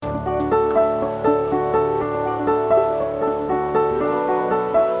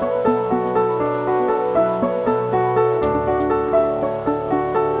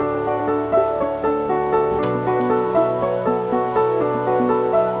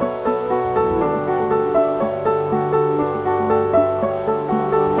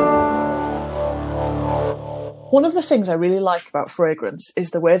One of the things I really like about fragrance is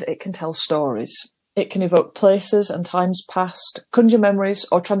the way that it can tell stories. It can evoke places and times past, conjure memories,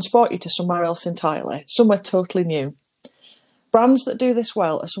 or transport you to somewhere else entirely, somewhere totally new. Brands that do this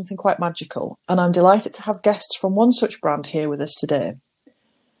well are something quite magical, and I'm delighted to have guests from one such brand here with us today.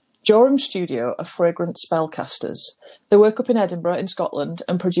 Jorum Studio are fragrance spellcasters. They work up in Edinburgh in Scotland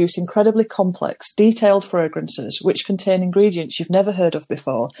and produce incredibly complex, detailed fragrances which contain ingredients you've never heard of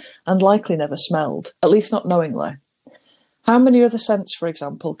before and likely never smelled, at least not knowingly. How many other scents, for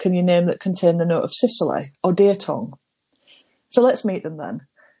example, can you name that contain the note of Sicily or deer tongue? So let's meet them then.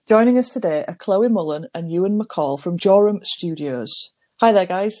 Joining us today are Chloe Mullen and Euan McCall from Jorum Studios. Hi there,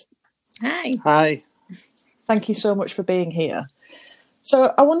 guys. Hi. Hi. Thank you so much for being here.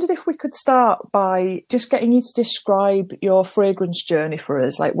 So I wondered if we could start by just getting you to describe your fragrance journey for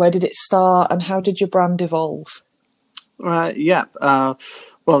us. Like, where did it start and how did your brand evolve? Well,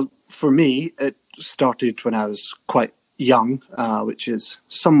 for me, it started when I was quite young, which is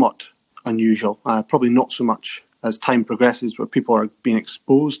somewhat unusual. Probably not so much as time progresses, where people are being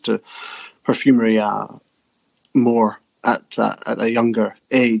exposed to perfumery more at a younger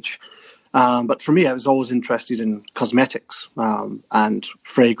age. But for me, I was always interested in cosmetics, and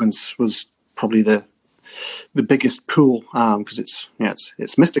fragrance was probably the biggest pull, because it's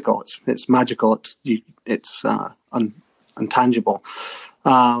mystical, it's magical, it's intangible.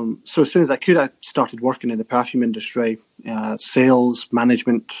 So as soon as I could, I started working in the perfume industry, sales,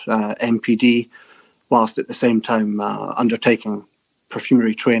 management, MPD, whilst at the same time undertaking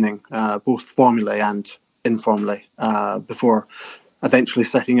perfumery training, both formally and informally, before eventually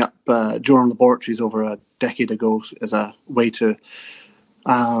setting up Jorum Laboratories over a decade ago as a way to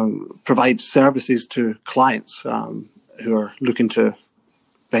provide services to clients who are looking to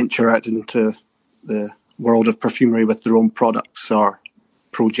venture out into the world of perfumery with their own products or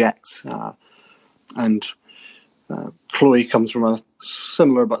projects. And Chloe comes from a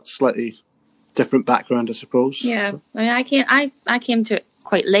similar but slightly different background, I suppose. Yeah, I mean, I came to it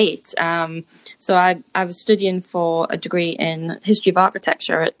quite late. So I was studying for a degree in history of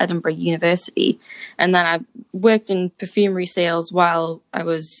architecture at Edinburgh University, and then I worked in perfumery sales while I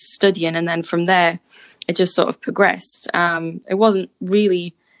was studying, and then from there it just sort of progressed. It wasn't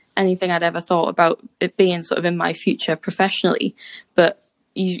really anything I'd ever thought about it being sort of in my future professionally, but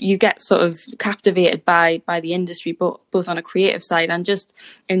you get sort of captivated by the industry, both on a creative side and just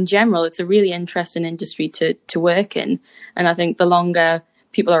in general. It's a really interesting industry to work in, and I think the longer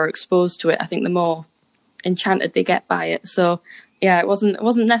people are exposed to it, I think the more enchanted they get by it. So yeah, it wasn't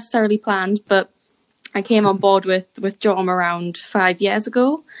necessarily planned, but I came on board with Jorum around 5 years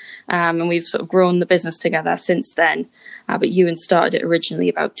ago, and we've sort of grown the business together since then. But Euan started it originally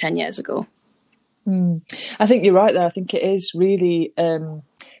about 10 years ago. I think you're right there. I think it is really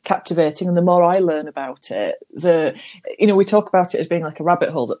captivating, and the more I learn about it, we talk about it as being like a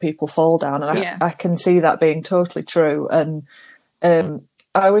rabbit hole that people fall down, and I can see that being totally true. And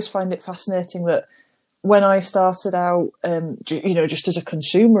I always find it fascinating that when I started out, just as a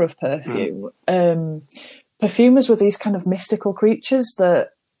consumer of perfume, perfumers were these kind of mystical creatures that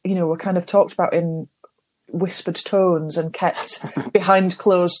were kind of talked about in whispered tones and kept behind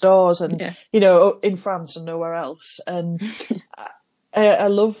closed doors and in France and nowhere else. And I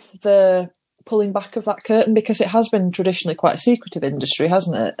love the pulling back of that curtain, because it has been traditionally quite a secretive industry,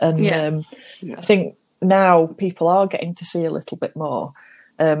 hasn't it? And I think now people are getting to see a little bit more,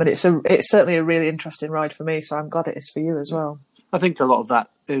 and it's certainly a really interesting ride for me, so I'm glad it is for you as well. I think a lot of that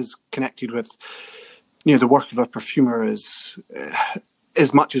is connected with the work of a perfumer is,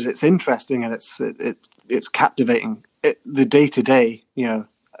 as much as it's interesting and it's captivating, the day-to-day,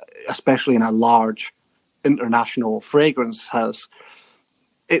 especially in a large international fragrance house,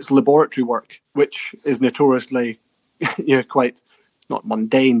 it's laboratory work, which is notoriously quite not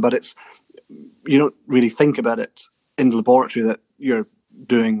mundane, but you don't really think about it in the laboratory that you're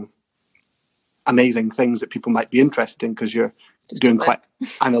doing amazing things that people might be interested in, because you're just doing quite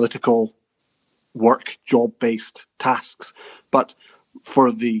analytical work, job-based tasks. But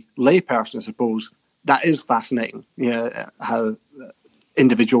for the layperson, I suppose, that is fascinating. How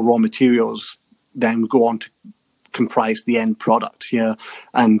individual raw materials then go on to comprise the end product.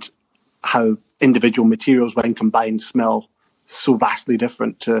 And how individual materials, when combined, smell so vastly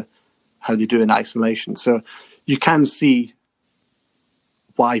different to how they do in isolation. So you can see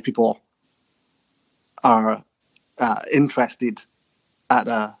why people are interested at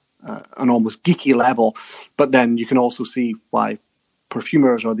an almost geeky level, but then you can also see why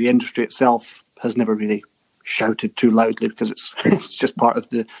perfumers or the industry itself has never really shouted too loudly, because it's just part of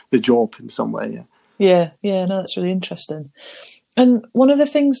the job in some way. Yeah, no, that's really interesting. And one of the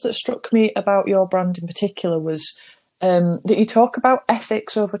things that struck me about your brand in particular was that you talk about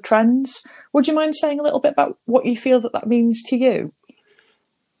ethics over trends. Would you mind saying a little bit about what you feel that means to you?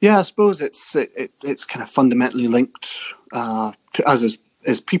 Yeah, I suppose it's kind of fundamentally linked to us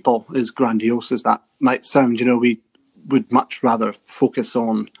as people, as grandiose as that might sound. We would much rather focus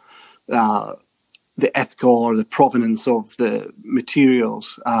on the ethical or the provenance of the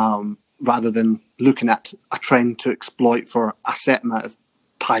materials rather than looking at a trend to exploit for a set amount of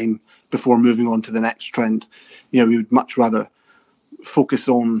time before moving on to the next trend. We would much rather focus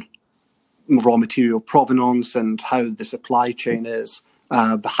on raw material provenance and how the supply chain is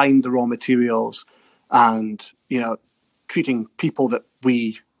behind the raw materials, and treating people that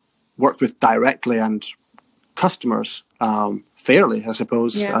we work with directly and customers fairly, I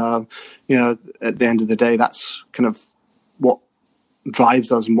suppose. Yeah. At the end of the day, that's kind of what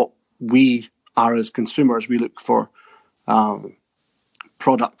drives us and what we are as consumers. We look for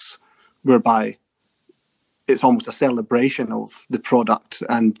products whereby it's almost a celebration of the product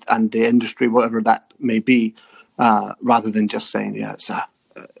and the industry, whatever that may be, rather than just saying, it's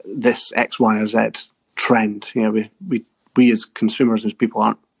this X, Y, or Z trend. We as consumers, as people,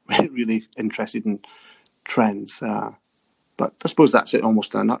 aren't really interested in trends. But I suppose that's it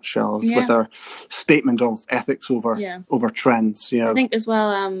almost in a nutshell with our statement of ethics over trends. I think as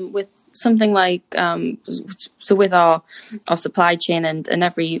well with something like, so with our supply chain and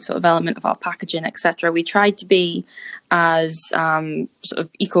every sort of element of our packaging, etc., we tried to be as sort of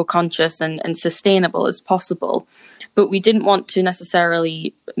eco-conscious and sustainable as possible. But we didn't want to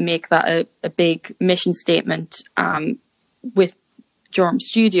necessarily make that a big mission statement with Jorum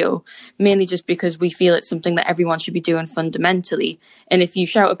Studio, mainly just because we feel it's something that everyone should be doing fundamentally. And if you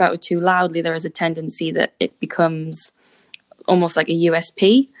shout about it too loudly, there is a tendency that it becomes almost like a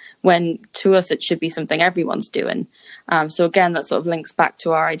USP, when to us it should be something everyone's doing. So again, that sort of links back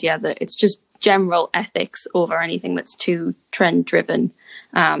to our idea that it's just general ethics over anything that's too trend driven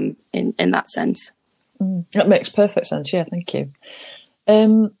in that sense. That makes perfect sense. Yeah, thank you.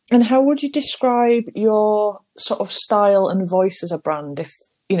 And how would you describe your sort of style and voice as a brand?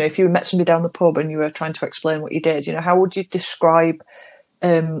 If you met somebody down the pub and you were trying to explain what you did, how would you describe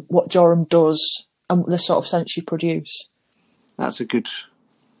what Jorum does and the sort of scents you produce? That's a good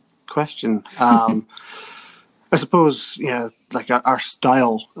question. I suppose, like our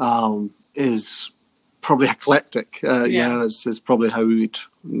style is probably eclectic. Is probably how we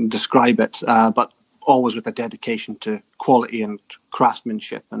would describe it. But always with a dedication to quality and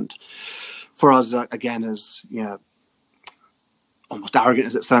craftsmanship. And for us, again, as almost arrogant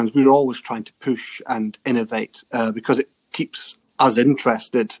as it sounds, we're always trying to push and innovate because it keeps us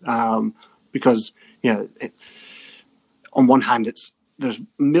interested. Because on one hand, there's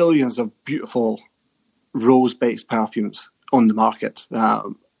millions of beautiful rose-based perfumes on the market,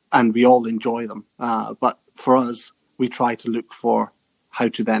 and we all enjoy them. But for us, we try to look for how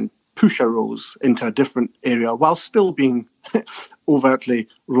to then push a rose into a different area while still being overtly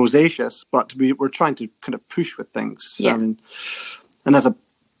rosaceous, but we're trying to kind of push with things. Yeah. And as a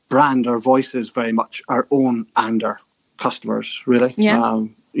brand, our voice is very much our own and our customers, really. Yeah.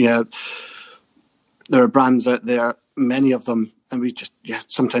 There are brands out there, many of them, and we just,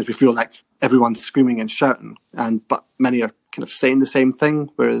 sometimes we feel like everyone's screaming and shouting, but many are kind of saying the same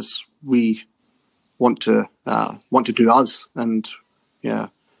thing, whereas we want to do us and,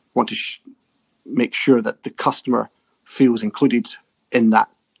 want to make sure that the customer feels included in that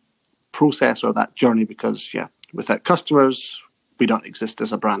process or that journey, because without customers we don't exist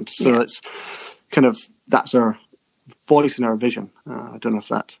as a brand. So it's kind of, that's our voice and our vision. I don't know if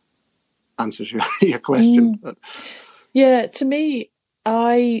that answers your question. But. Yeah, to me,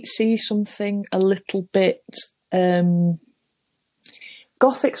 I see something a little bit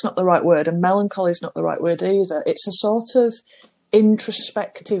gothic's not the right word, and melancholy is not the right word either. It's a sort of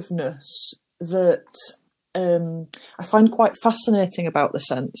introspectiveness that I find quite fascinating about the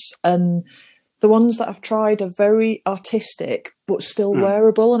scents, and the ones that I've tried are very artistic but still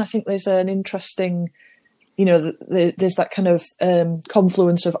wearable, and I think there's an interesting, there's that kind of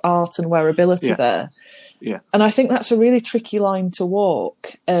confluence of art and wearability there. Yeah. And I think that's a really tricky line to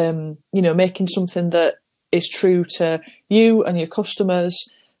walk, making something that is true to you and your customers,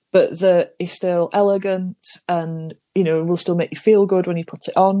 but that is still elegant and, will still make you feel good when you put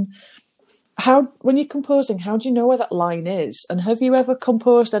it on. When you're composing, how do you know where that line is? And have you ever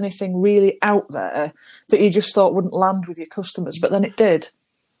composed anything really out there that you just thought wouldn't land with your customers, but then it did?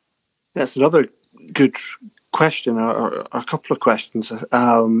 That's another good question, or a couple of questions.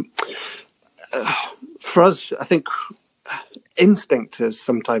 For us, I think instinct is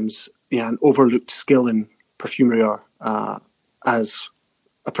sometimes an overlooked skill in perfumery or as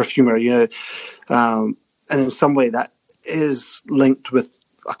a perfumer, and in some way that is linked with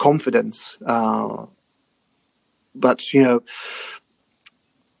a confidence. But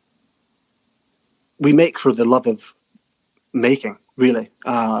we make for the love of making, really.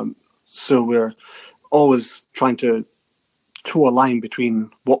 So we're always trying to toe a line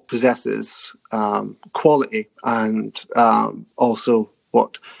between what possesses quality and also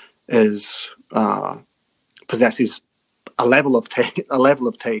what is possesses a level of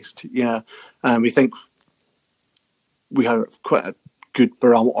taste. Yeah, and we think we have quite a good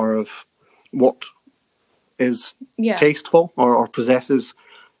barometer of what is tasteful or possesses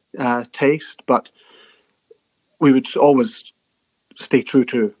taste, but we would always stay true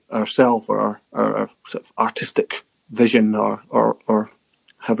to ourselves or our sort of artistic vision or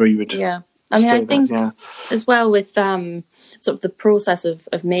however you would I mean, I think as well with sort of the process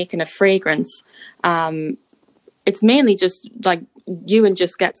of making a fragrance, it's mainly just like Euan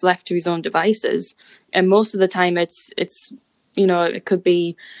just gets left to his own devices, and most of the time it's it could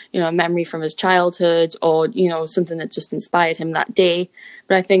be a memory from his childhood or something that just inspired him that day.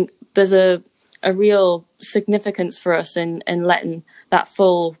 But I think there's a real significance for us in letting that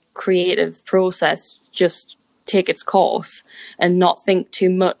full creative process just take its course and not think too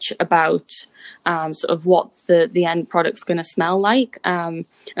much about sort of what the end product's going to smell like. And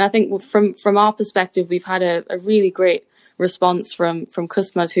I think from our perspective, we've had a really great response from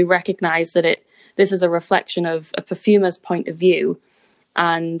customers who recognise that this is a reflection of a perfumer's point of view,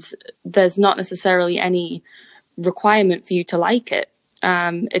 and there's not necessarily any requirement for you to like it.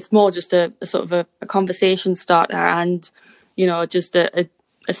 It's more just a sort of a conversation starter, and just a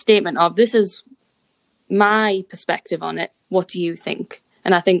statement of, this is my perspective on it, what do you think?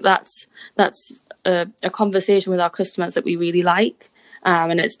 And I think that's a conversation with our customers that we really like,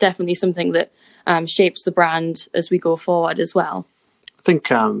 and it's definitely something that shapes the brand as we go forward as well. I think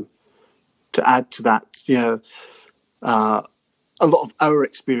to add to that, a lot of our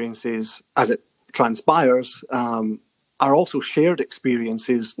experiences as it transpires are also shared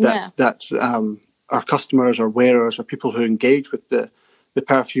experiences that our customers or wearers or people who engage with the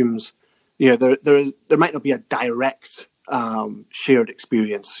perfumes, there might not be a direct shared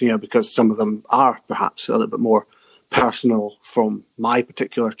experience, because some of them are perhaps a little bit more personal from my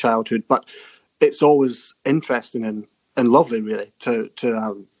particular childhood, but it's always interesting and lovely, really, to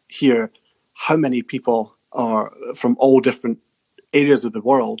hear how many people are from all different areas of the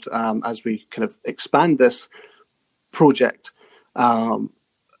world as we kind of expand this project.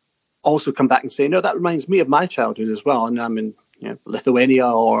 Also come back and say, no, that reminds me of my childhood as well, and I'm in Lithuania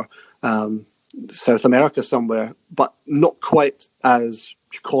or South America somewhere, but not quite as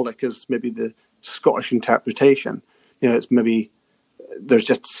bucolic as maybe the Scottish interpretation. It's maybe there's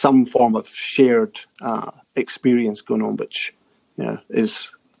just some form of shared experience going on, which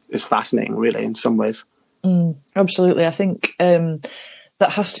is fascinating, really, in some ways. Absolutely. I think that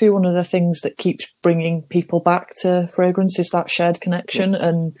has to be one of the things that keeps bringing people back to fragrance, is that shared connection.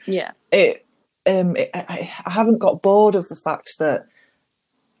 And I haven't got bored of the fact that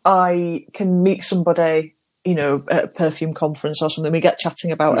I can meet somebody, at a perfume conference or something. We get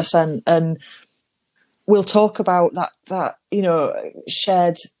chatting about a scent, and we'll talk about that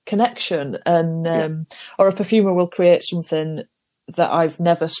shared connection, and or a perfumer will create something that I've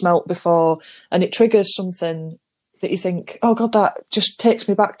never smelt before, and it triggers something that you think, oh God, that just takes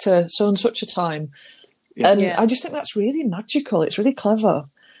me back to so and such a time. And I just think that's really magical. It's really clever.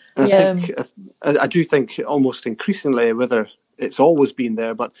 I do think almost increasingly, whether it's always been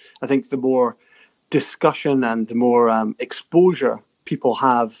there, but I think the more discussion and the more exposure people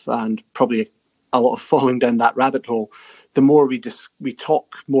have, and probably a lot of falling down that rabbit hole, the more we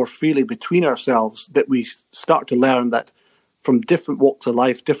talk more freely between ourselves, that we start to learn that from different walks of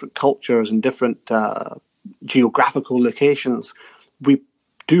life, different cultures and different geographical locations, we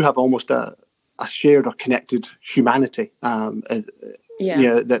do have almost a shared or connected humanity.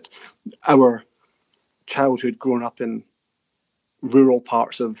 That our childhood growing up in rural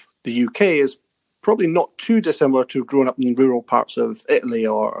parts of the UK is probably not too dissimilar to growing up in rural parts of Italy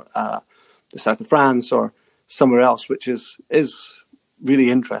or the south of France or somewhere else, which is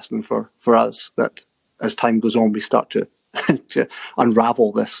really interesting for us, that as time goes on, we start to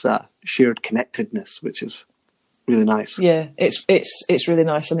unravel this shared connectedness, which is really nice. Yeah, it's really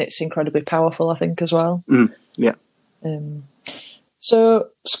nice, and it's incredibly powerful, I think, as well. So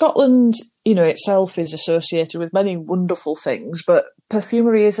Scotland, itself is associated with many wonderful things, but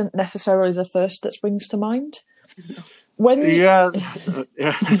perfumery isn't necessarily the first that springs to mind. Sorry.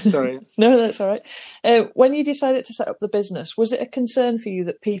 No, that's all right. When you decided to set up the business, was it a concern for you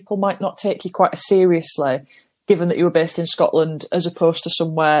that people might not take you quite as seriously given that you were based in Scotland, as opposed to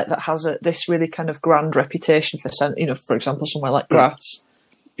somewhere that has this really kind of grand reputation for, for example, somewhere like Grasse?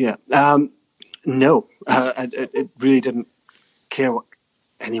 Yeah. No, it really didn't care what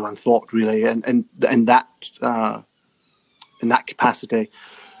anyone thought, really, and in that capacity,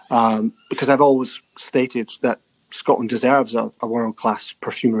 because I've always stated that Scotland deserves a world-class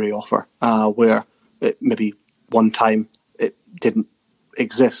perfumery offer, where maybe one time it didn't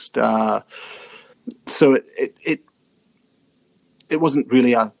exist. So it wasn't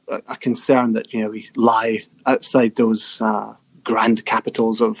really a concern that we lie outside those grand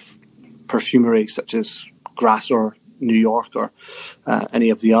capitals of perfumery, such as Grasse or New York or any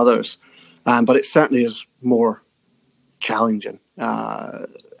of the others. But it certainly is more challenging.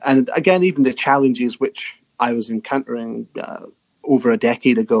 And again, even the challenges which I was encountering over a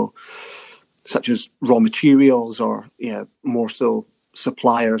decade ago, such as raw materials or more so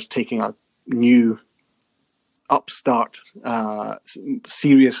suppliers taking a new upstart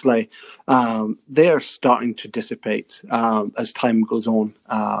seriously, they're starting to dissipate as time goes on.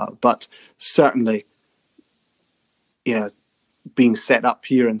 But certainly, being set up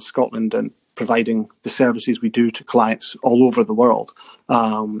here in Scotland and providing the services we do to clients all over the world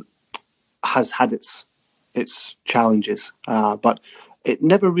has had its challenges. But it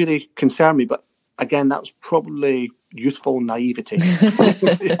never really concerned me. But again, that was probably youthful naivety.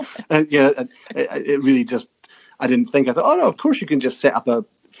 It really just, I didn't think. I thought, oh no, of course you can just set up a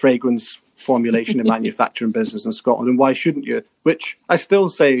fragrance formulation and manufacturing business in Scotland, and why shouldn't you? Which I still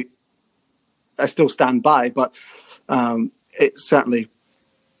stand by, but it certainly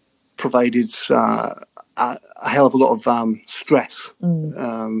provided a hell of a lot of stress,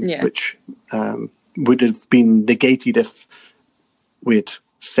 which would have been negated if we'd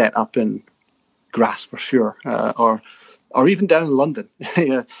set up in Grasse for sure, or even down in London.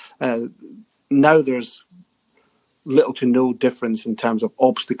 Now there's little to no difference in terms of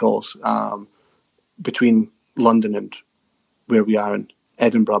obstacles between London and where we are in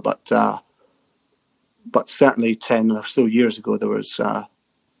Edinburgh, but certainly 10 or so years ago there was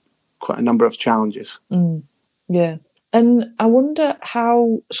quite a number of challenges. Yeah. And I wonder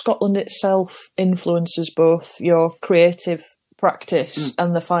how Scotland itself influences both your creative practice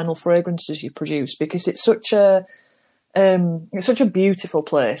and the final fragrances you produce, because it's such a beautiful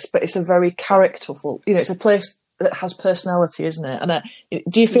place, but it's a very characterful. It's a place that has personality, isn't it? And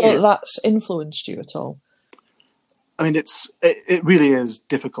do you feel that that's influenced you at all? I mean, it really is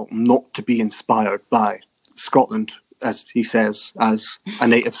difficult not to be inspired by Scotland, as he says, as a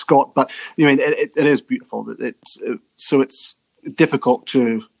native Scot. But it is beautiful. So it's difficult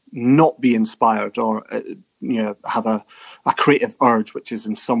to not be inspired or have a creative urge which is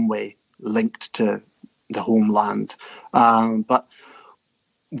in some way linked to the homeland. But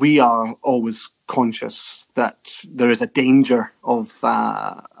we are always conscious that there is a danger of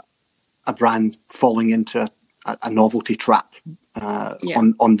a brand falling into a novelty trap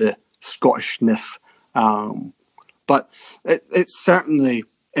on the Scottishness. But it certainly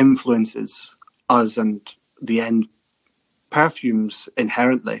influences us and the end perfumes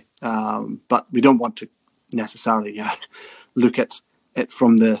inherently. But we don't want to necessarily look at it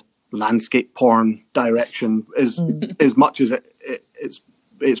from the landscape porn direction as much as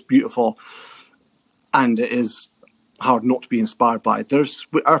it's beautiful, and it is hard not to be inspired by. There's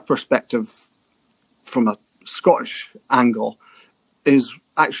our perspective from a Scottish angle is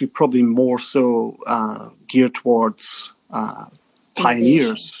actually probably more so geared towards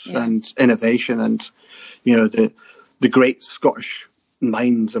pioneers and innovation, and the great Scottish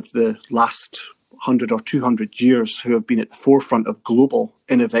minds of the last 100 or 200 years who have been at the forefront of global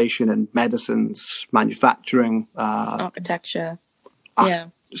innovation in medicines, manufacturing, architecture,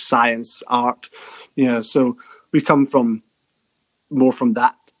 science, art. So we come from more from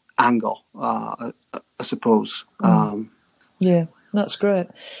that angle, I suppose. Yeah, that's great.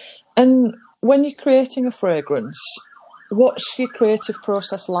 And when you're creating a fragrance, what's your creative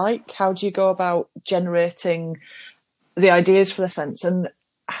process like? How do you go about generating the ideas for the scents? And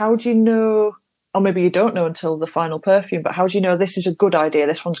how do you know, or maybe you don't know until the final perfume, but how do you know this is a good idea,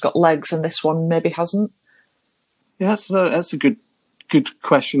 this one's got legs and this one maybe hasn't? Yeah, that's a good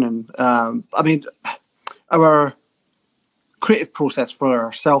question. And I mean, our creative process for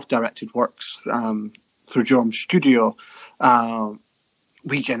our self-directed works through Jorum Studio,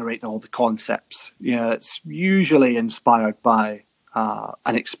 we generate all the concepts. It's usually inspired by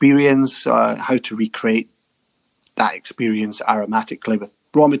an experience, how to recreate that experience aromatically with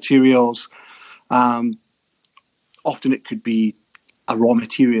raw materials. Often it could be a raw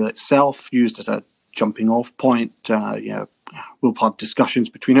material itself used as a jumping off point, we'll have discussions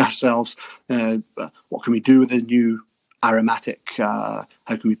between ourselves. What can we do with a new aromatic? How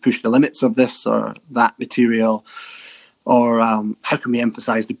can we push the limits of this or that material? Or how can we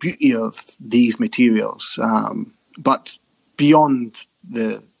emphasize the beauty of these materials? But beyond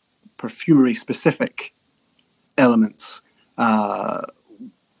the perfumery-specific elements,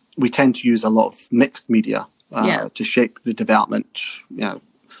 we tend to use a lot of mixed media to shape the development.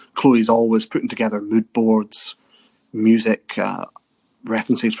 Chloe's always putting together mood boards, music,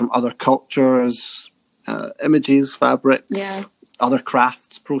 references from other cultures, images, fabric, other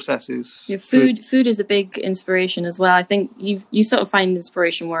crafts, processes. Yeah, food is a big inspiration as well. I think you sort of find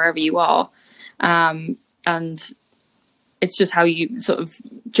inspiration wherever you are, and it's just how you sort of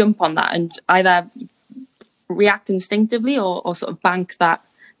jump on that and either react instinctively or sort of bank that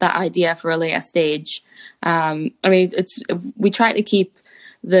idea for a later stage. We try to keep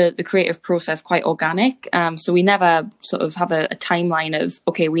the creative process quite organic, so we never sort of have a timeline of,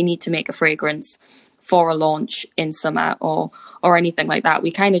 okay, we need to make a fragrance for a launch in summer or anything like that.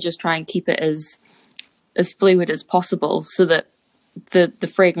 We kind of just try and keep it as fluid as possible so that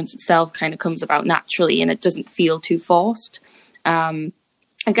the fragrance itself kind of comes about naturally and it doesn't feel too forced. Again,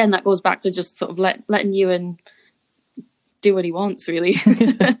 that goes back to just sort of letting Euan do what he wants, really.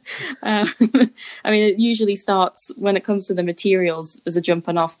 It usually starts, when it comes to the materials as a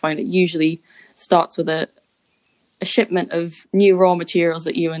jumping off point, it usually starts with a shipment of new raw materials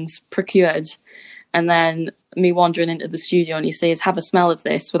that Euan's procured, and then me wandering into the studio and he says, have a smell of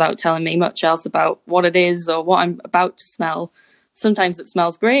this, without telling me much else about what it is or what I'm about to smell. Sometimes it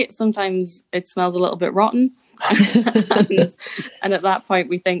smells great, sometimes it smells a little bit rotten. and at that point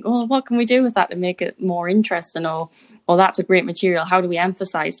we think, oh, what can we do with that to make it more interesting, or that's a great material, how do we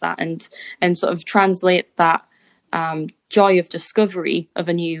emphasize that and sort of translate that joy of discovery of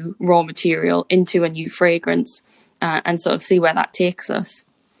a new raw material into a new fragrance, and sort of see where that takes us.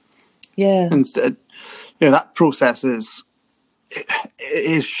 And that process is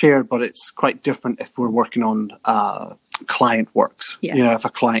shared, but it's quite different if we're working on client works. If a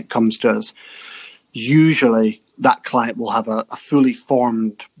client comes to us, usually that client will have a fully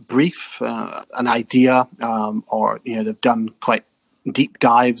formed brief, an idea, or they've done quite deep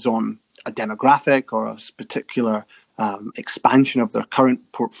dives on a demographic or a particular expansion of their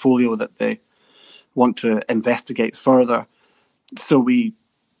current portfolio that they want to investigate further. So we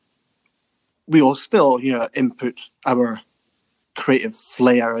will still input our creative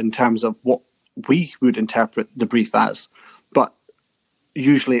flair in terms of what we would interpret the brief as, but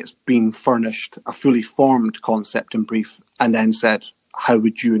usually it's been furnished a fully formed concept and brief and then said, how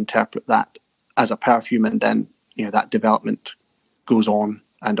would you interpret that as a perfume? And then that development goes on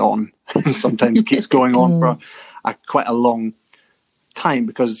and sometimes keeps going on for quite a long time,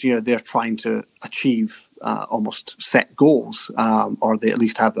 because they're trying to achieve almost set goals, or they at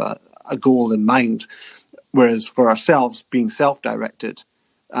least have a goal in mind. Whereas for ourselves, being self-directed,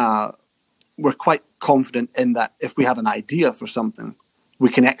 we're quite confident in that if we have an idea for something, we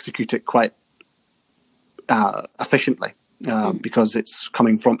can execute it quite efficiently, because it's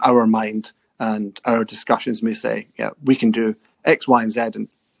coming from our mind, and our discussions may say, we can do X, Y, and Z, and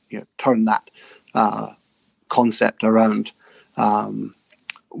turn that concept around.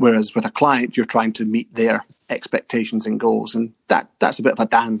 Whereas with a client, you're trying to meet their expectations and goals, and that's a bit of a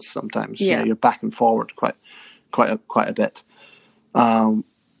dance sometimes. You're back and forward quite a bit. And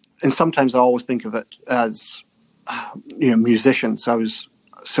sometimes I always think of it as musicians. I was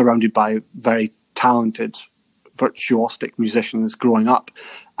surrounded by very talented, virtuosic musicians growing up,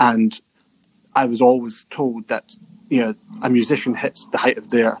 and I was always told that a musician hits the height of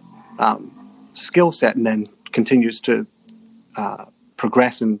their skill set and then continues to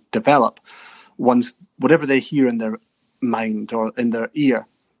progress and develop. Once whatever they hear in their mind or in their ear,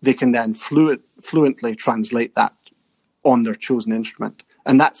 they can then fluently translate that on their chosen instrument,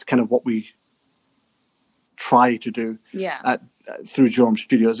 and that's kind of what we try to do through Jorum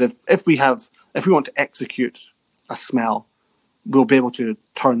Studios. If we want to execute a smell, we'll be able to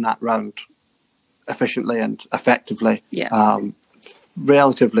turn that round efficiently and effectively,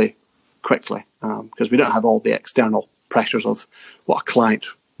 relatively quickly, because we don't have all the external pressures of what a client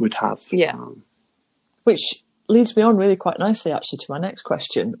would have. Which leads me on really quite nicely, actually, to my next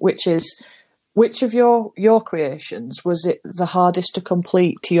question, which is, which of your creations was it the hardest to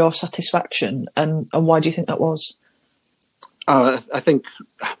complete to your satisfaction, and why do you think that was? I think,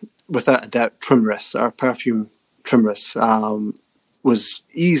 without a doubt, Trimeris, our perfume Trimeris, was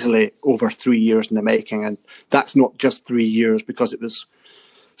easily over 3 years in the making, and that's not just 3 years because it was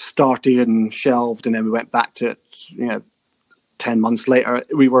started and shelved and then we went back to it 10 months later.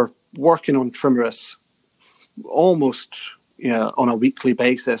 We were working on Trimeris almost on a weekly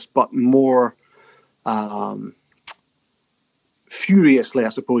basis, but more furiously, I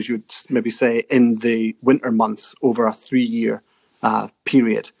suppose you would maybe say, in the winter months over a 3-year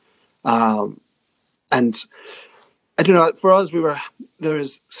period. And I don't know, for us, there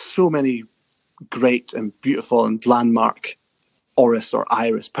is so many great and beautiful and landmark orris or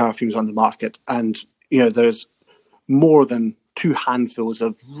iris perfumes on the market. And, there's more than 2 handfuls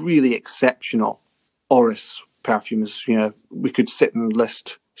of really exceptional orris perfumes. We could sit and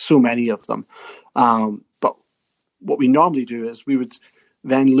list so many of them. But what we normally do is we would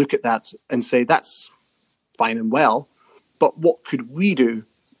then look at that and say, that's fine and well, but what could we do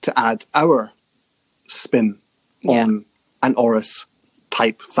to add our spin on an orris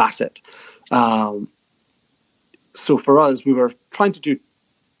type facet? So for us, we were trying to do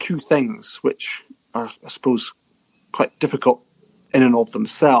 2 things, which are, I suppose, quite difficult in and of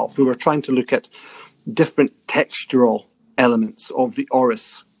themselves. We were trying to look at different textural elements of the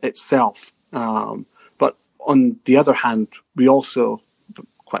orris itself. But on the other hand, we also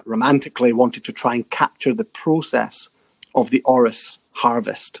quite romantically wanted to try and capture the process of the orris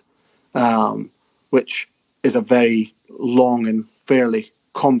harvest, which is a very long and fairly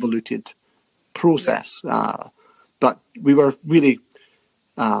convoluted process. But we were really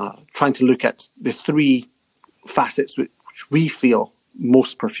trying to look at the 3 facets which we feel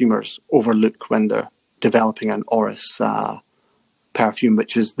most perfumers overlook when they're developing an orris perfume,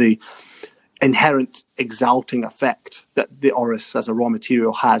 which is the inherent exalting effect that the orris as a raw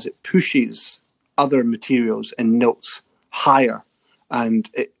material has. It pushes other materials and notes higher, and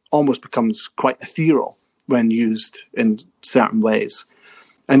it almost becomes quite ethereal when used in certain ways.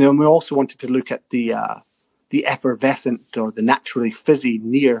 And then we also wanted to look at the effervescent or the naturally fizzy,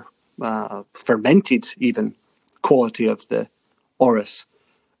 near fermented even quality of the orris,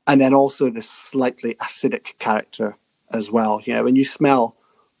 and then also the slightly acidic character as well. When you smell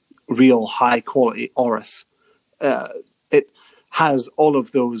real high quality orris, it has all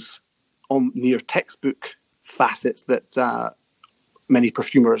of those near textbook facets that many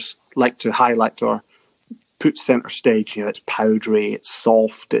perfumers like to highlight or put center stage. It's powdery, it's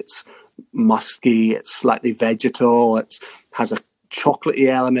soft, it's musky, it's slightly vegetal, it has a chocolatey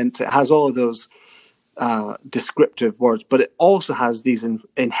element, it has all of those descriptive words, but it also has these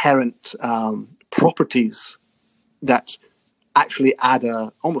inherent properties that actually add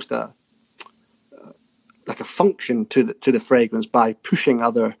almost like a function to the fragrance by pushing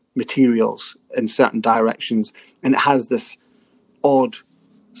other materials in certain directions, and it has this odd,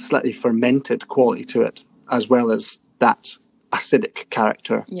 slightly fermented quality to it, as well as that acidic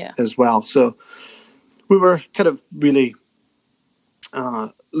character as well. So we were kind of really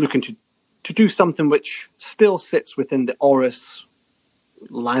looking to do something which still sits within the orris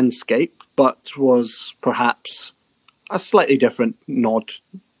landscape, but was perhaps a slightly different nod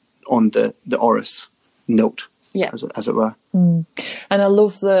on the orris note, as it were. And I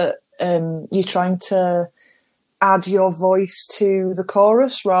love that you're trying to add your voice to the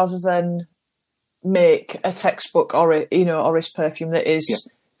chorus rather than make a textbook orris perfume that is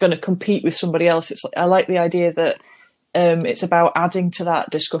going to compete with somebody else. I like the idea that it's about adding to that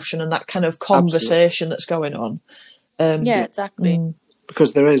discussion and that kind of conversation that's going on. Exactly.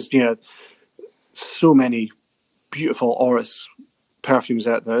 Because there is, so many beautiful orris perfumes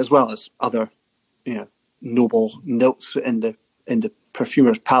out there, as well as other, noble notes in the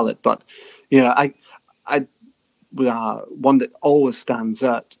perfumer's palette. But I one that always stands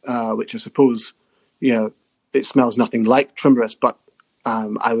out, which I suppose it smells nothing like Trimmerous, but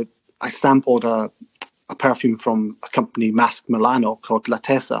I sampled a perfume from a company, Masque Milano, called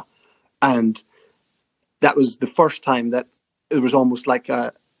Latessa, and that was the first time that it was almost like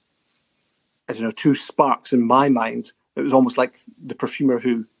 2 sparks in my mind. It was almost like the perfumer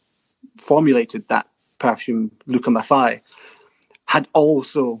who formulated that perfume, Luca Maffei, had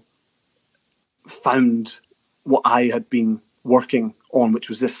also found what I had been working on, which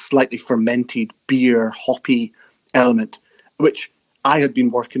was this slightly fermented beer, hoppy element, which I had been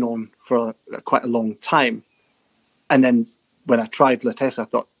working on for quite a long time. And then when I tried Latessa, I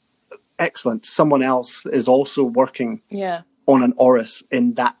thought, excellent, someone else is also working on an orris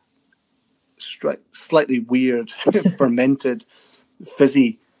in that slightly weird, fermented,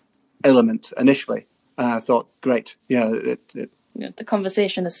 fizzy element initially. And I thought, great, the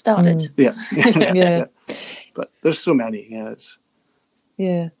conversation has started. Yeah. But there's so many.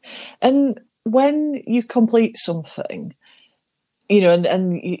 And when you complete something,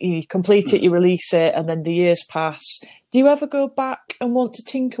 and you complete it, you release it, and then the years pass, do you ever go back and want to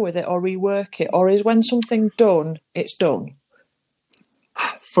tinker with it or rework it? Or is when something's done, it's done?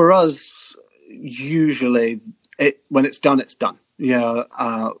 For us, usually when it's done, it's done.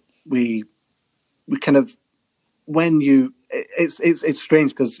 We kind of, it's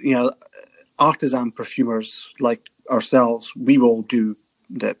strange because, artisan perfumers like ourselves, we will do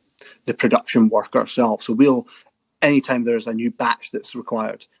the production work ourselves. So anytime there's a new batch that's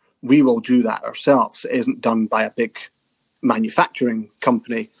required, we will do that ourselves. It isn't done by a big manufacturing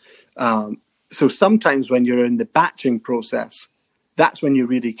company. So sometimes when you're in the batching process, that's when you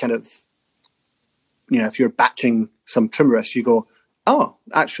really kind of, if you're batching some trimmerous, you go, oh,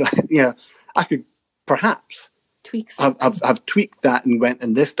 actually, I could perhaps have tweaked that and went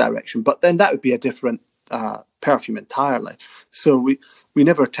in this direction, but then that would be a different perfume entirely. So we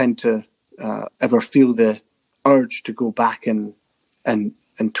never tend to ever feel the urge to go back and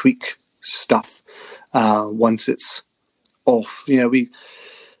tweak stuff once it's off.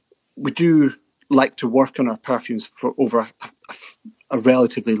 We do like to work on our perfumes for over a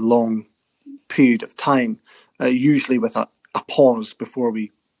relatively long period of time, usually with a pause before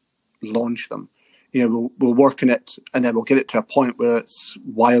we launch them. We'll work on it, and then we'll get it to a point where it's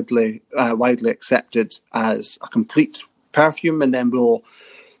widely accepted as a complete perfume, and then we'll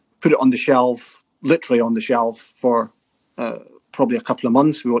put it on the shelf, literally on the shelf, for probably a couple of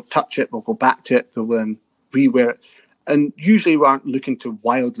months. We won't touch it. We'll go back to it. We'll then rewear it, and usually we aren't looking to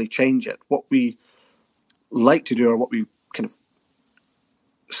wildly change it. What we like to do, or what we kind of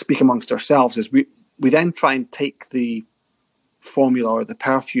speak amongst ourselves, is we then try and take the formula or the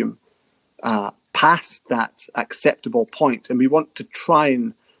perfume past that acceptable point, and we want to try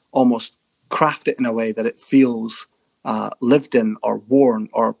and almost craft it in a way that it feels lived in or worn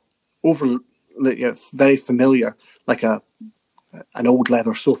or very familiar, like an old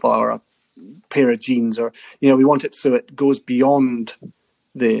leather sofa or a pair of jeans, or we want it so it goes beyond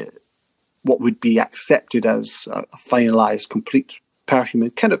what would be accepted as a finalized complete perfume,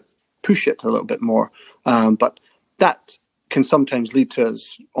 and kind of push it a little bit more. But that can sometimes lead to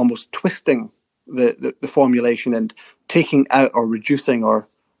us almost twisting the formulation and taking out or reducing or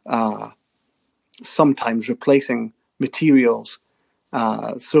sometimes replacing materials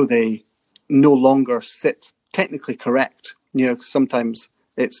so they no longer sit technically correct. Sometimes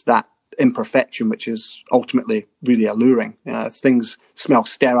it's that imperfection which is ultimately really alluring. If things smell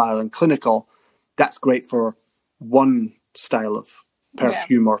sterile and clinical, that's great for one style of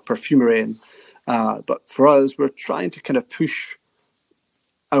perfume or perfumery, but for us, we're trying to kind of push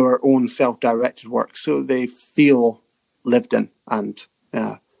our own self-directed work so they feel lived in, and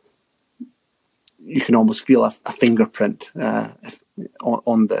you can almost feel a fingerprint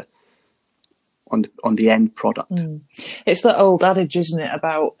on the end product. It's that old adage, isn't it,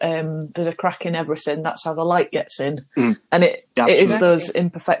 about there's a crack in everything, that's how the light gets in. And it is those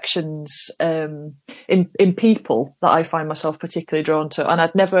imperfections in people that I find myself particularly drawn to. And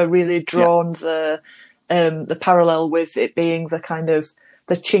I'd never really drawn the parallel with it being the kind of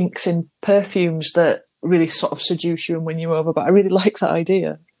the chinks in perfumes that really sort of seduce you and win you over. But I really like that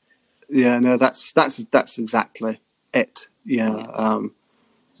idea. Yeah, no, that's exactly it. And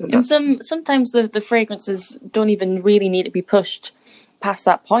sometimes the fragrances don't even really need to be pushed past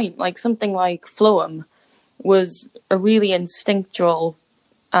that point. Like something like Phloem was a really instinctual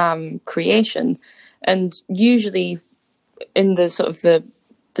creation, and usually in the sort of the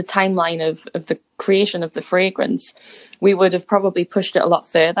timeline of the creation of the fragrance, we would have probably pushed it a lot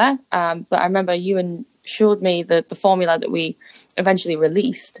further. But I remember Euan showed me the formula that we eventually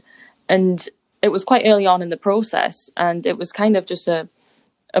released, and it was quite early on in the process, and it was kind of just a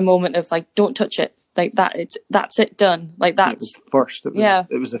moment of like, don't touch it, like that. That's it, done. Like that. It was first.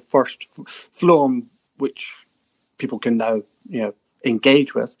 It was the first Phloem which people can now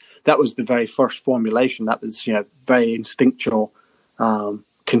engage with. That was the very first formulation. That was very instinctual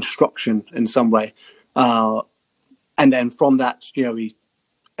construction in some way, and then from that I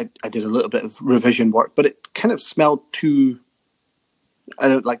did a little bit of revision work, but it kind of smelled too. I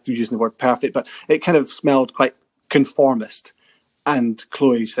don't like using the word perfect, but it kind of smelled quite conformist. And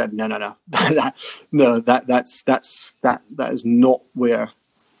Chloe said, "No, that is not where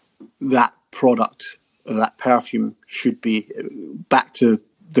that product or that perfume should be." Back to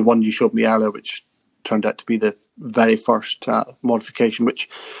the one you showed me earlier, which turned out to be the very first modification, which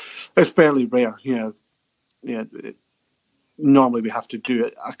is fairly rare. Normally we have to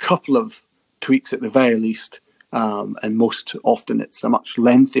do a couple of tweaks at the very least, and most often it's a much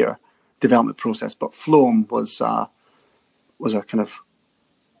lengthier development process. But Phloem was a kind of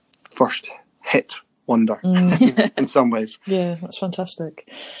first hit wonder in some ways. Yeah, that's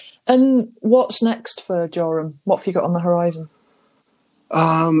fantastic. And what's next for Jorum? What have you got on the horizon?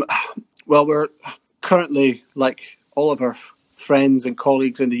 Well, we're currently, like all of our friends and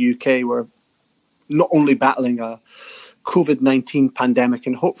colleagues in the UK, we're not only battling a COVID-19 pandemic,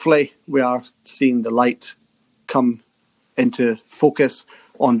 and hopefully we are seeing the light come into focus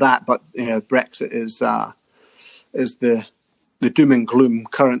on that, but Brexit is the doom and gloom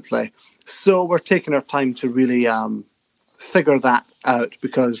currently. So we're taking our time to really figure that out,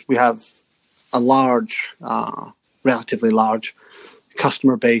 because we have a large, relatively large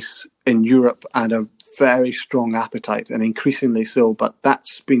customer base in Europe and a very strong appetite, and increasingly so, but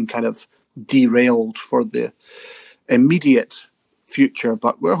that's been kind of derailed for the immediate future,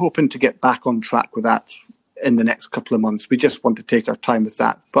 but we're hoping to get back on track with that in the next couple of months. We just want to take our time with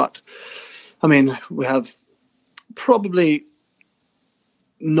that. But I mean, we have probably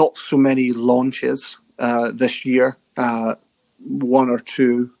not so many launches this year, one or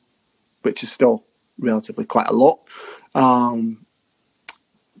two, which is still relatively quite a lot,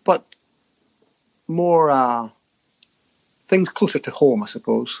 but more things closer to home, I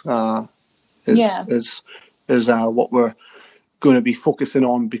suppose, is what we're going to be focusing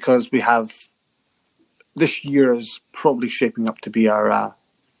on, because we have, this year is probably shaping up to be our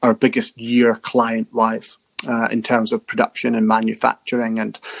biggest year client-wise in terms of production and manufacturing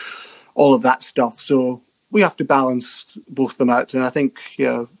and all of that stuff. So we have to balance both of them out. And I think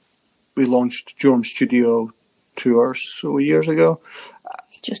we launched Jorum Studio 2 or so years ago.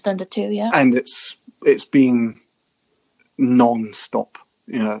 Just under 2, yeah. And it's been non-stop,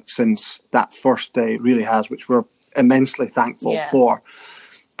 since that first day. It really has, which we're immensely thankful for.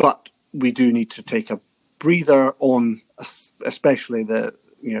 But we do need to take a breather on, especially the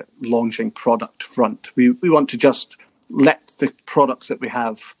launching product front. We want to just let the products that we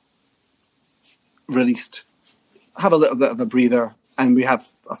have released have a little bit of a breather, and we have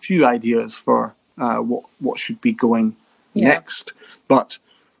a few ideas for what should be going next. But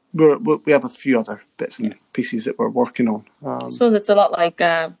we have a few other bits and pieces that we're working on. I suppose it's a lot like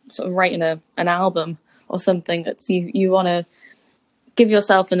sort of writing an album or something. It's you want to give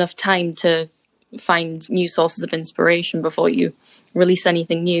yourself enough time to find new sources of inspiration before you release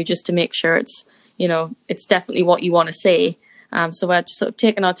anything new, just to make sure it's it's definitely what you want to say. So we're just sort of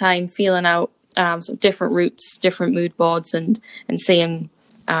taking our time, feeling out sort of different routes, different mood boards, and seeing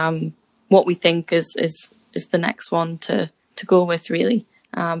what we think is the next one to go with, really.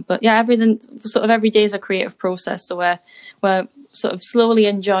 But yeah, everything sort of every day is a creative process, so we're sort of slowly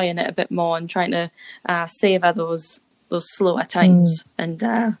enjoying it a bit more and trying to savor those slower times and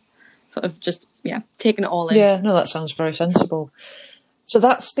sort of just taking it all in. Yeah, no, that sounds very sensible. So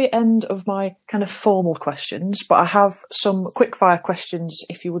that's the end of my kind of formal questions, but I have some quickfire questions,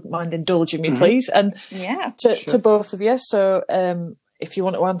 if you wouldn't mind indulging me, please. And to both of you. So if you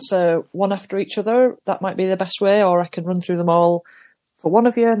want to answer one after each other, that might be the best way, or I can run through them all for one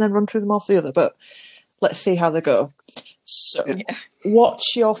of you and then run through them all for the other. But let's see how they go. So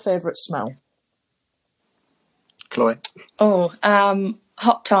what's your favourite smell? Chloe? Oh,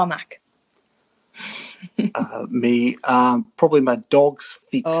 hot tarmac. Me, probably my dog's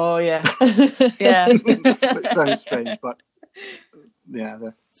feet. Oh, yeah. Yeah. Which sounds strange, but yeah. They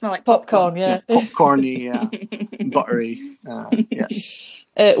smell like popcorn, yeah. Popcorny, buttery,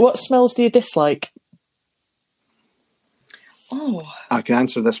 what smells do you dislike? Oh. I can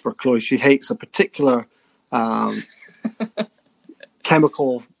answer this for Chloe. She hates a particular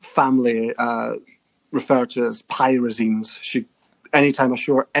chemical family referred to as pyrazines. Anytime I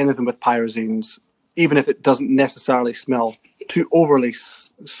show her anything with pyrazines, even if it doesn't necessarily smell too overly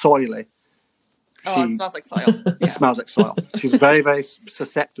soily, it smells like soil. It smells like soil. She's very, very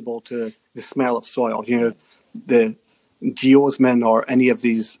susceptible to the smell of soil. The geosmin or any of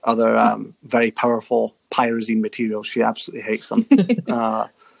these other very powerful pyrazine materials. She absolutely hates them.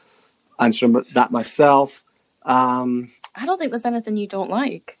 Answering that myself. I don't think there's anything you don't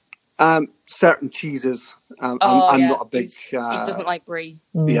like. Certain cheeses. I'm not a big... he doesn't like brie.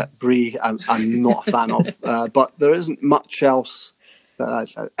 Yeah, brie I'm not a fan of. But there isn't much else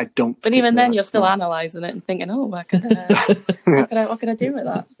that I don't... But even then, you're still analysing it and thinking, what could I do with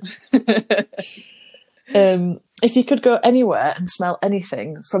that? If you could go anywhere and smell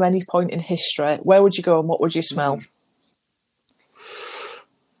anything from any point in history, where would you go and what would you smell?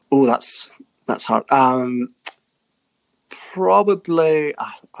 Oh, that's hard. Probably,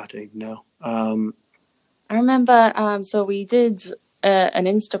 I don't know. I remember, so we did an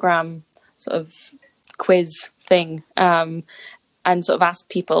Instagram sort of quiz thing, and sort of asked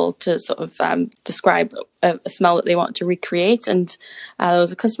people to sort of describe a smell that they wanted to recreate. And there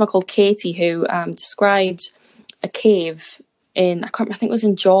was a customer called Katie who described a cave I think it was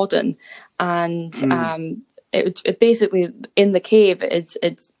in Jordan, and it basically in the cave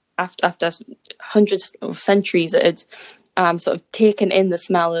it's after hundreds of centuries it had sort of taken in the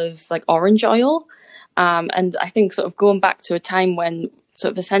smell of like orange oil, And I think sort of going back to a time when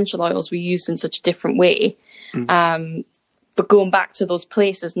sort of essential oils were used in such a different way, but going back to those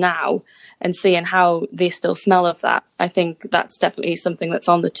places now and seeing how they still smell of that, I think that's definitely something that's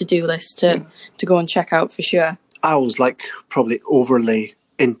on the to-do list to go and check out for sure. I always like probably overly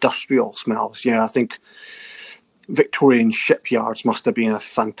industrial smells. Yeah, I think Victorian shipyards must have been a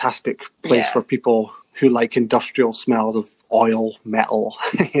fantastic place for people who like industrial smells of oil, metal,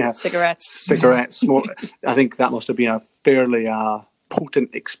 cigarettes, smoke. I think that must have been a fairly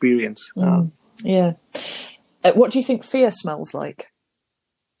potent experience. Yeah. What do you think fear smells like?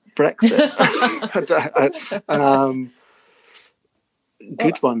 Brexit.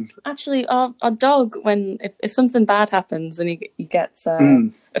 Good one. Actually, our dog, when if something bad happens and he gets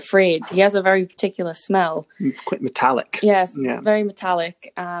afraid, he has a very particular smell. It's quite metallic. Yes, very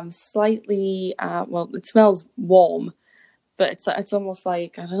metallic. Slightly, it smells warm, but it's almost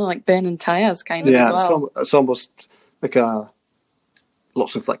like, I don't know, like burning tires kind of as well. It's almost like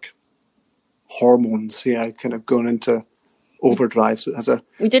lots of like hormones, kind of going into overdrive. So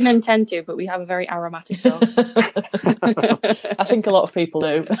we didn't intend to, but we have a very aromatic dog. I think a lot of people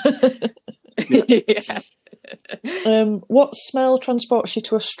do. What smell transports you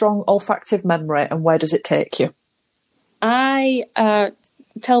to a strong olfactive memory, and where does it take you? I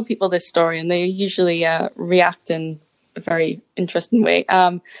tell people this story, and they usually react in a very interesting way.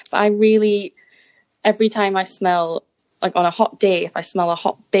 But I really, every time I smell, like on a hot day, if I smell a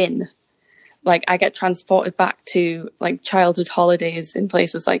hot bin, like I get transported back to like childhood holidays in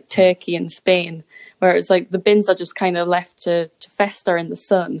places like Turkey and Spain, where it's like the bins are just kind of left to fester in the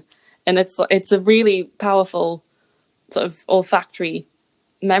sun. And it's a really powerful sort of olfactory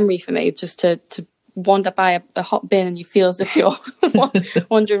memory for me, just to wander by a hot bin and you feel as if you're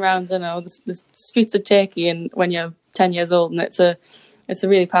wandering around, the streets of Turkey and when you're 10 years old. And it's a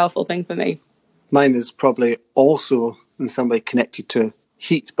really powerful thing for me. Mine is probably also in some way connected to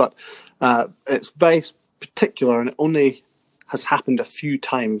heat, but it's very particular, and it only has happened a few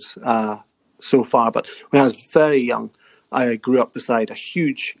times so far. But when I was very young, I grew up beside a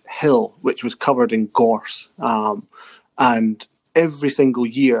huge hill which was covered in gorse, and every single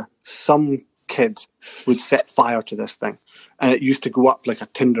year some kid would set fire to this thing, and it used to go up like a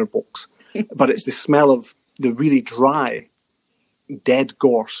tinderbox. But it's the smell of the really dry, dead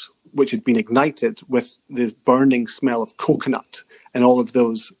gorse which had been ignited with the burning smell of coconut and all of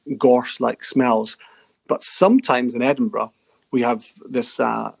those gorse-like smells. But sometimes in Edinburgh, we have this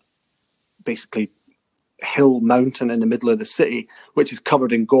basically hill mountain in the middle of the city, which is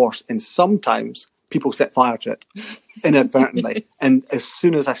covered in gorse, and sometimes people set fire to it inadvertently. And as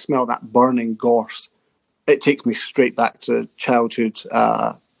soon as I smell that burning gorse, it takes me straight back to childhood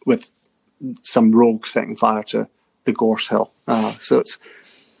with some rogue setting fire to the gorse hill. So it's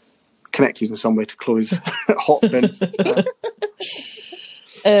connected in some way to Chloe's hot bin.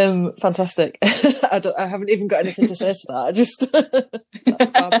 Fantastic. I haven't even got anything to say to that.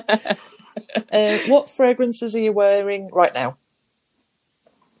 What fragrances are you wearing right now?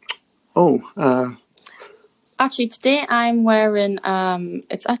 Actually, today I'm wearing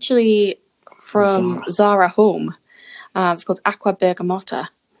it's actually from Zara Home. It's called Aqua Bergamotta.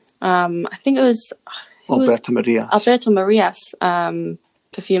 I think it was Alberto Marias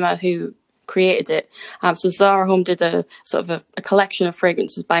perfumer who created it. So Zara Home did a sort of a collection of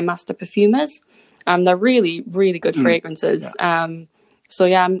fragrances by master perfumers. They're really, really good fragrances. I'm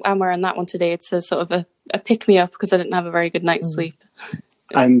wearing that one today. It's a sort of a pick-me-up because I didn't have a very good night's sleep.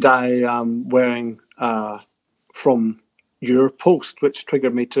 And I am wearing from your post, which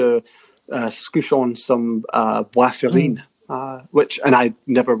triggered me to scoosh on some Bois-Ferine, and I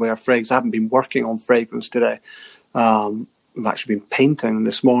never wear fragrance. I haven't been working on fragrance today. I've actually been painting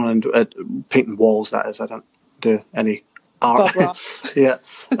this morning, painting walls, that is. I don't do any art. Bob Ross. Yeah.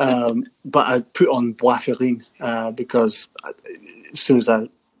 But I put on Bois-Ferine because as soon as I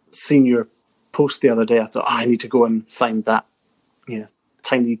seen your post the other day, I thought, I need to go and find that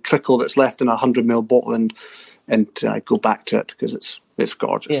tiny trickle that's left in a 100ml bottle and go back to it because it's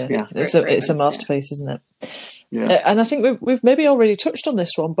gorgeous. Yeah. It's a masterpiece, isn't it? Yeah. And I think we've maybe already touched on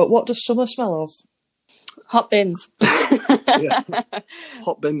this one, but what does summer smell of? Hot bins.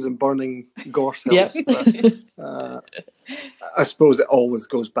 Hot bins and burning gorse hills. Yep. I suppose it always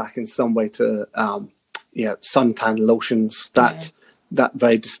goes back in some way to suntan lotions, that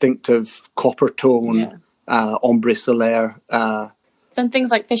very distinctive copper tone, ombre solaire. Then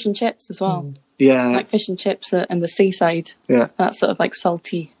things like fish and chips as well. Yeah. Like fish and chips and the seaside. Yeah. That sort of like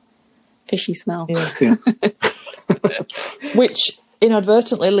salty, fishy smell. Yeah. Which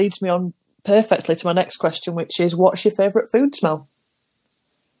inadvertently leads me on perfectly to my next question, which is, what's your favourite food smell?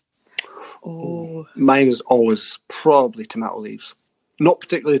 Oh, mine is always probably tomato leaves. Not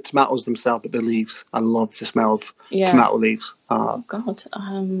particularly the tomatoes themselves, but the leaves. I love the smell of tomato leaves. Oh God.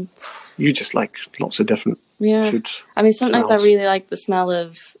 You just like lots of different foods. I mean, sometimes smells. I really like the smell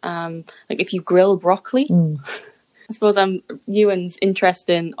of like if you grill broccoli. I suppose Euan's interest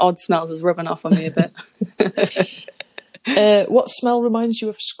in odd smells is rubbing off on me a bit. What smell reminds you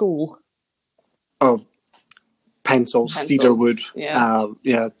of school? Oh, pencils, cedar wood.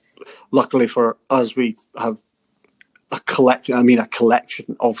 Yeah. Luckily for us, we have a collection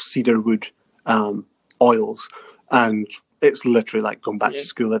of cedar wood oils, and it's literally like going back to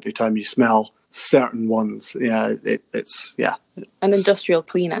school every time you smell certain ones. Yeah, it's an industrial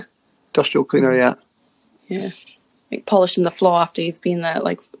cleaner. Industrial cleaner, yeah. Yeah. Like polishing the floor after you've been there,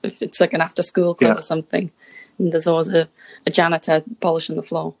 like if it's like an after school club or something, and there's always a janitor polishing the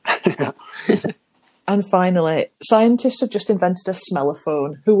floor. And finally, scientists have just invented a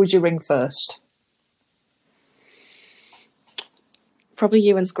smellophone. Who would you ring first? Yeah. Probably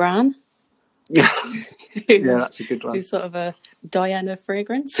Euan's gran. Yeah, that's a good one. Who's sort of a Diana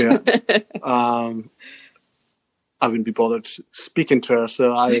fragrance. Yeah. I wouldn't be bothered speaking to her,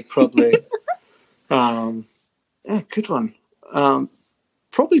 so I would probably... good one.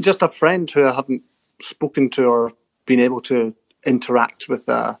 Probably just a friend who I haven't spoken to or been able to interact with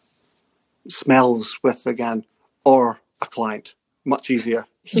smells with again, or a client. Much easier.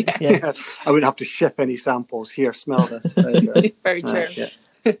 Yeah. I wouldn't have to ship any samples. Here, smell this. Very true.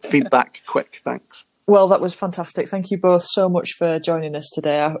 Feedback quick, thanks. Well, that was fantastic. Thank you both so much for joining us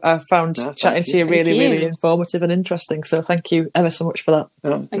today. I found chatting to you really informative and interesting. So thank you ever so much for that.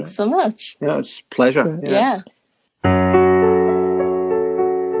 Yeah, thanks so much. Yeah, it's a pleasure. Yeah.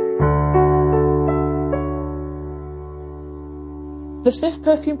 The Sniff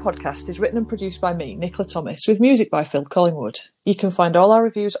Perfume podcast is written and produced by me, Nicola Thomas, with music by Phil Collingwood. You can find all our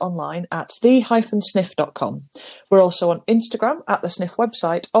reviews online at the-sniff.com. We're also on Instagram at the Sniff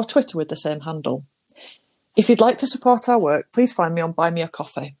website or Twitter with the same handle. If you'd like to support our work, please find me on Buy Me a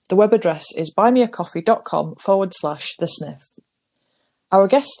Coffee. The web address is buymeacoffee.com/the Sniff. Our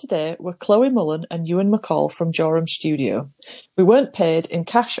guests today were Chloe Mullen and Euan McCall from Jorum Studio. We weren't paid in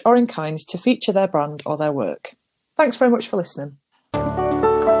cash or in kind to feature their brand or their work. Thanks very much for listening.